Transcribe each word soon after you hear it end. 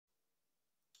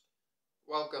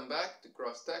Welcome back to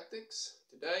Cross Tactics.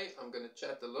 Today I'm going to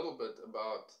chat a little bit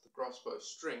about the crossbow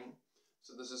string.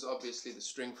 So this is obviously the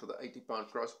string for the 80-pound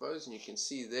crossbows, and you can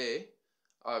see there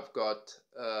I've got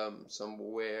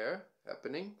some wear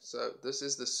happening. So this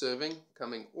is the serving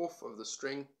coming off of the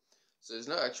string. So there's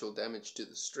no actual damage to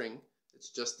the string,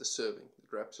 it's just the serving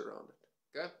that wraps around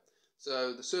it. Okay,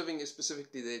 so the serving is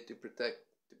specifically there to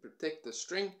protect the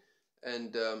string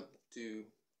and to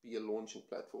be a launching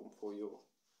platform for your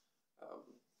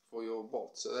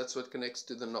bolt. So that's what connects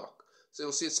to the knock. So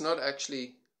you'll see it's not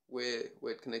actually where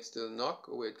it connects to the knock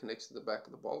or where it connects to the back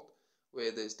of the bolt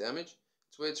where there's damage.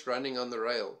 It's where it's running on the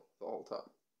rail the whole time.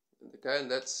 Okay,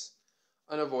 and that's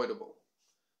unavoidable.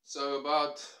 So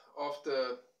about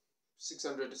after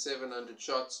 600 to 700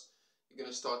 shots, you're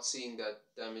going to start seeing that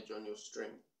damage on your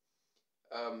string.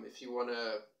 If you want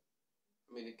to,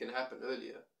 it can happen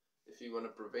earlier. If you want to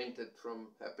prevent it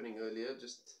from happening earlier,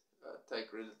 just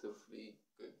take relatively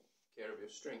good care of your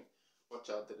string. Watch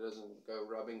out that it doesn't go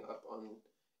rubbing up on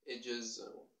edges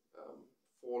or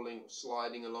falling,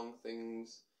 sliding along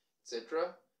things,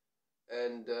 etc.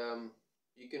 And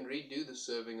you can redo the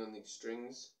serving on these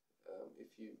strings if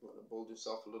you want to build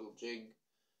yourself a little jig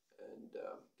and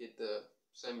get the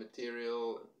same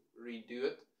material and redo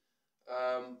it.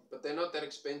 But they're not that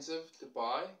expensive to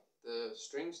buy, the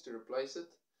strings to replace it.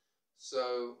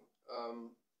 So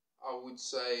I would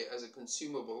say as a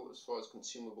consumable, as far as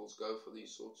consumables go for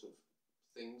these sorts of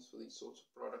things, for these sorts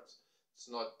of products, it's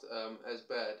not as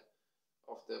bad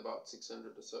after about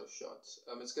 600 or so shots.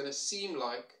 It's going to seem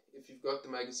like, if you've got the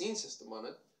magazine system on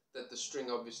it, that the string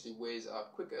obviously wears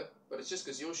out quicker, but it's just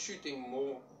because you're shooting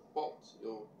more bolts,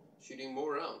 you're shooting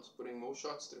more rounds, putting more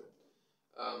shots through it.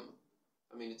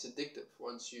 It's addictive.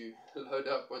 Once you load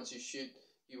up, once you shoot,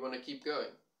 you want to keep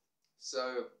going.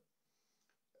 So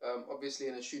obviously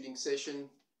in a shooting session,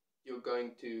 you're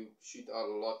going to shoot out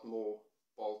a lot more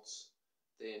bolts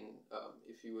than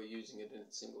if you were using it in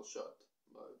a single shot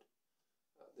mode.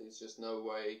 There's just no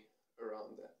way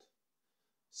around that.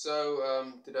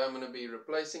 So today I'm going to be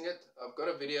replacing it. I've got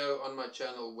a video on my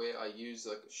channel where I use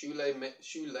like a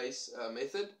shoelace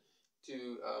method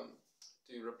to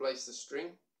replace the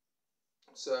string.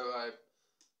 So I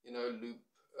loop,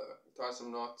 tie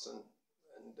some knots and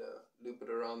loop it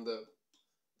around the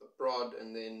prod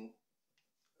and then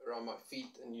around my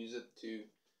feet, and use it to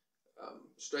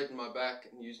straighten my back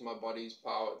and use my body's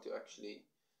power to actually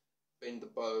bend the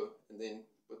bow and then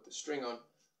put the string on.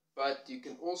 But you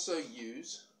can also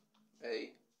use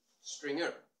a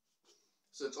stringer.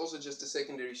 So it's also just a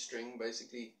secondary string,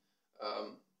 basically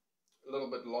a little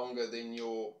bit longer than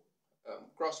your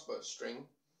crossbow string,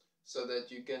 so that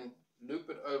you can loop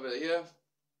it over here,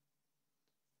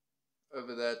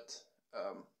 over that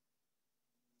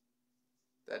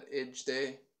that edge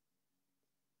there.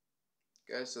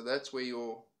 Okay, so that's where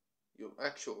your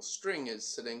actual string is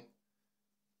sitting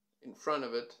in front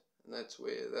of it, and that's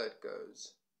where that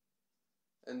goes.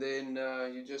 And then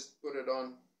you just put it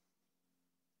on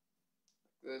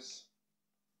like this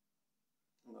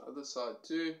on the other side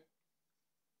too,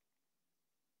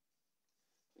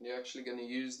 and you're actually going to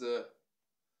use the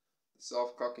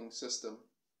self-cocking system.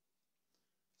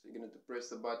 So you're going to press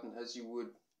the button as you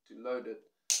would to load it.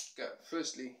 Okay,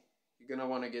 firstly you're going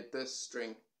to want to get this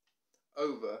string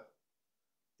over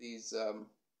these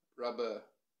rubber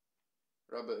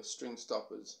string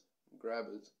stoppers,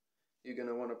 grabbers. You're going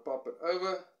to want to pop it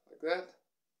over like that,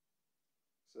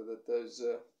 so that those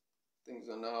things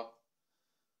are now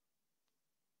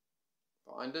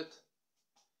behind it.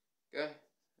 Okay,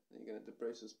 then you're going to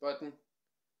depress this button.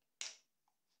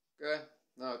 Okay,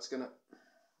 now it's going to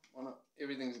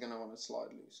everything's going to want to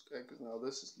slide loose. Okay, because now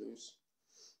this is loose,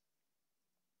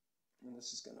 and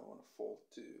this is going to want to fall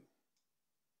too.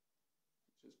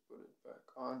 Just put it back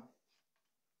on,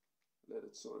 let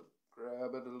it sort of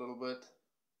grab it a little bit,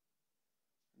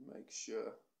 and make sure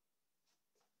it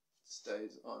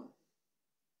stays on.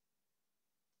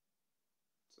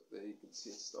 So there you can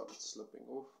see it started slipping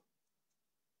off.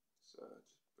 So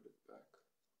just put it back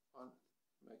on,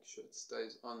 make sure it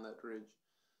stays on that ridge.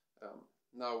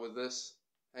 Now with this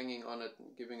hanging on it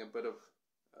and giving a bit of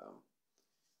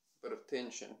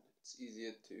tension, it's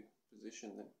easier to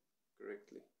position them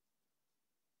correctly.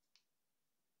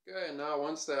 Okay, and now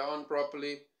once they're on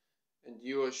properly and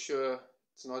you are sure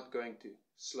it's not going to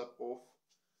slip off,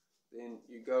 then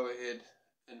you go ahead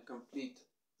and complete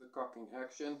the cocking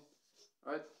action.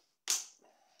 Right?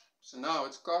 So now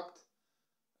it's cocked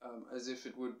as if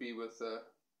it would be with a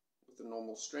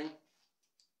normal string.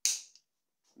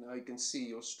 Now you can see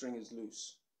your string is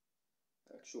loose.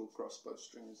 The actual crossbow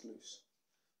string is loose.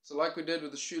 So like we did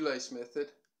with the shoelace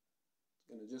method, it's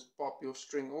Going to just pop your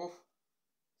string off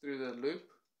through the loop.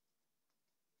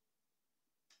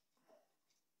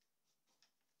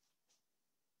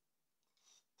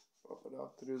 Pop it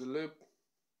out through the loop.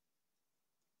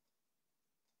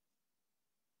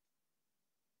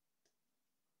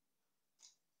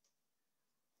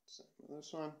 Same with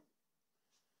this one.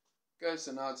 Okay,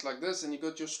 so now it's like this, and you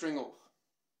got your string off.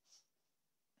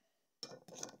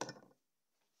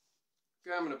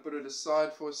 Okay, I'm going to put it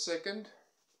aside for a second.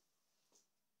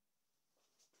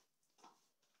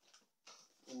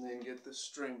 And then get the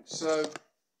string. So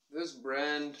this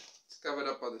brand is covered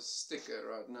up by the sticker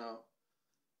right now.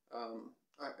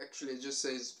 Actually it just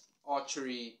says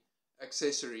archery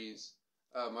accessories.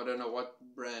 I don't know what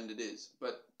brand it is,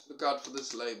 but look out for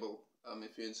this label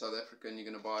if you're in South Africa and you're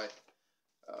going to buy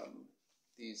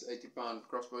these 80-pound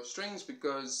crossbow strings,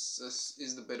 because this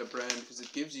is the better brand, because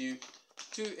it gives you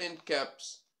 2 end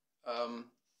caps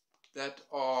that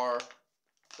are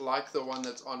like the one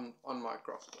that's on my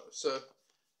crossbow. So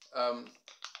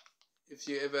if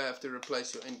you ever have to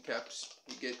replace your end caps,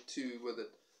 you get 2 with it.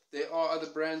 There are other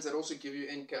brands that also give you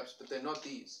end caps, but they're not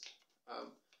these.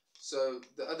 So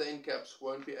the other end caps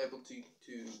won't be able to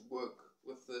work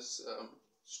with this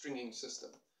stringing system.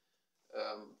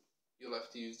 You'll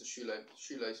have to use the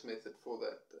shoelace method for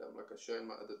that, like I showed in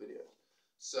my other videos.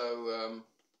 So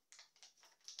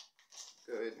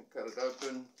go ahead and cut it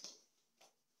open.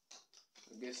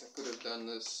 I guess I could have done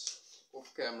this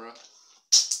off camera.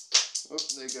 Oh,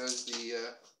 there goes the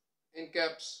end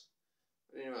caps.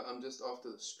 But anyway, I'm just after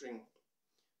the string.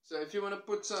 So if you want to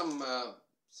put some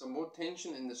more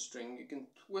tension in the string, you can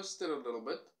twist it a little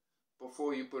bit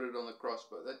before you put it on the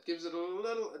crossbow. That gives it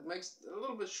it makes it a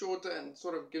little bit shorter and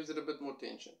sort of gives it a bit more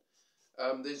tension.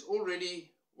 There's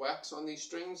already wax on these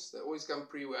strings. They always come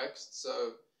pre-waxed,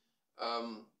 so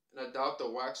and I doubt the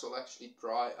wax will actually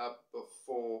dry up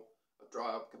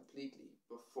completely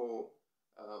before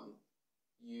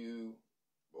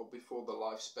before the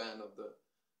lifespan of the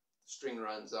string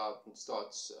runs out and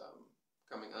starts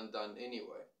coming undone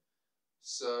anyway.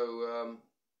 So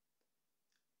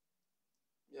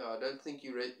yeah, I don't think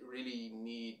you really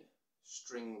need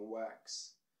string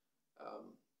wax,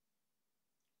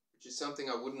 which is something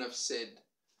I wouldn't have said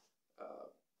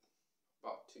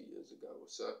about 2 years ago or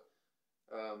so.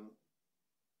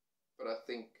 But I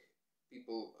think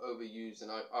people overuse,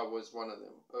 and I was one of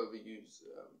them, overuse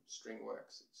string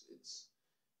wax.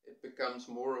 It becomes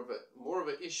more of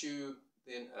an issue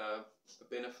than a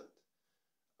benefit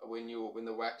when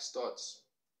the wax starts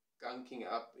gunking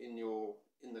up in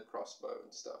the crossbow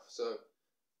and stuff. So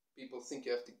people think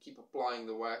you have to keep applying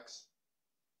the wax.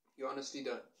 You honestly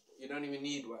don't. You don't even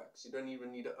need wax. You don't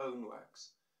even need to own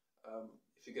wax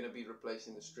if you're going to be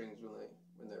replacing the strings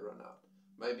when they run out.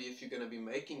 Maybe if you're going to be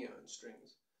making your own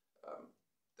strings,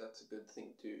 that's a good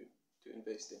thing to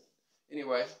invest in.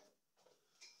 Anyway,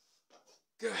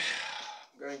 I'm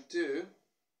going to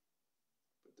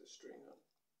put the string on.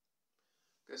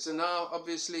 Okay, so now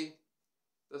obviously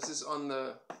this is on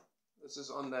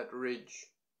that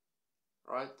ridge,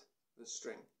 right? The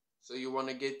string. So you want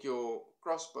to get your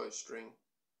crossbow string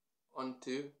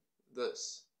onto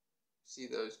this. See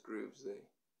those grooves there?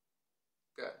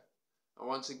 Okay. And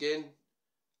once again,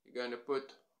 you're going to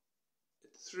put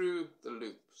it through the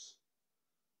loops.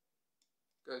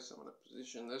 Okay, so I'm going to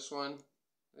position this one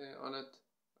there on it,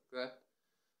 like that,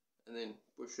 and then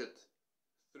push it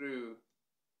through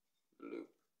the loop.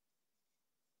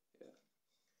 Yeah.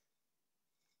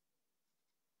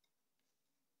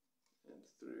 And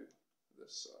through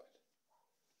this side.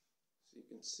 So you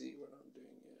can see what I'm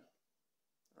doing here.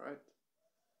 Alright.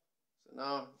 So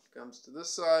now it comes to this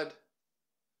side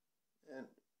and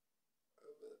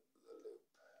over the loop.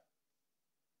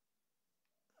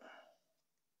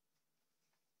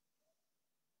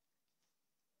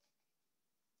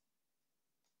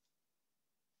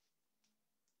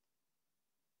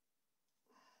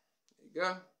 There you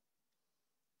go.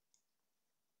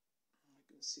 You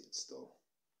can see it's still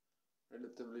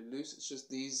relatively loose. It's just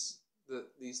these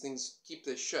things keep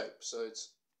their shape, so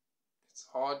it's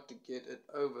hard to get it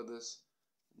over this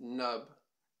nub,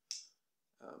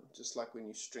 just like when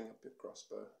you string up your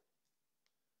crossbow.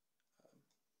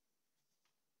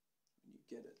 You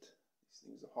get it. These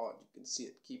things are hard. You can see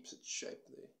it keeps its shape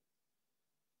there.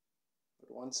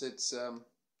 But once it's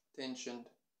tensioned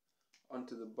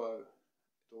onto the bow,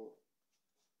 it'll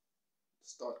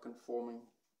start conforming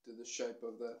to the shape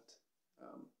of that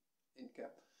end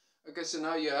cap. Okay, so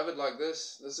now you have it like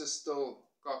this. This is still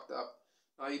cocked up.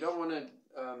 Now you don't want to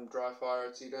dry fire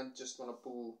it, so you don't just want to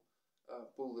pull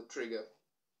the trigger.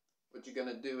 What you're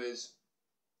going to do is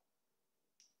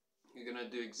you're going to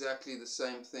do exactly the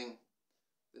same thing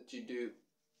that you do,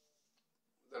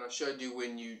 that I showed you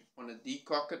when you want to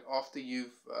decock it after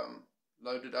you've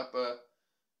loaded up a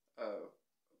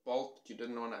bolt, but you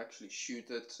didn't want to actually shoot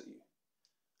it, so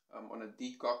you want to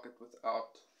decock it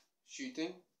without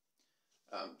shooting.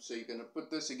 So you're going to put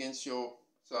this against your,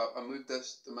 so I moved the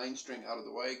main string out of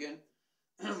the way again,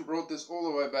 brought this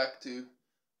all the way back to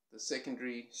the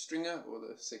secondary stringer, or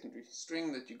the secondary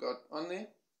string that you got on there.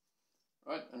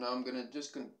 Right, and now I'm going to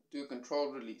just do a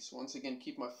controlled release. Once again,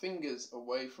 keep my fingers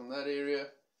away from that area,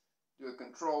 do a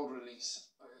controlled release.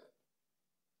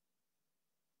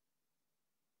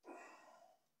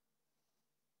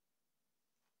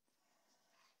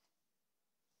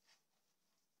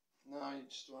 Now you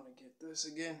just want to get this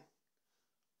again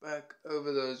back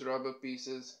over those rubber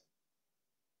pieces.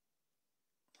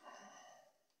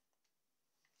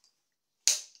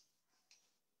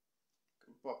 You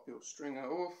can pop your stringer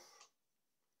off.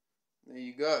 There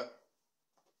you go.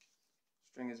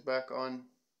 String is back on,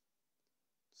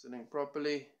 sitting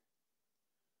properly,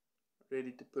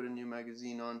 ready to put a new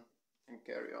magazine on and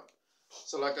carry on.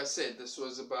 So like I said, this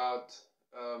was about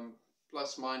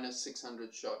plus minus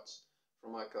 600 shots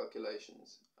from my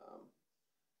calculations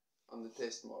on the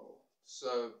test model.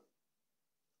 So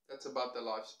that's about the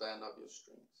lifespan of your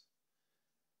strings.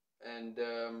 And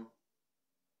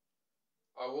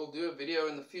I will do a video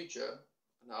in the future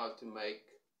on how to make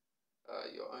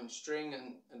your own string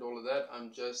and all of that.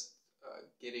 I'm just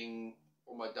getting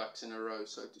all my ducks in a row,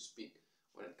 so to speak,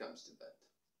 when it comes to that.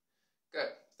 Okay,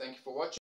 thank you for watching.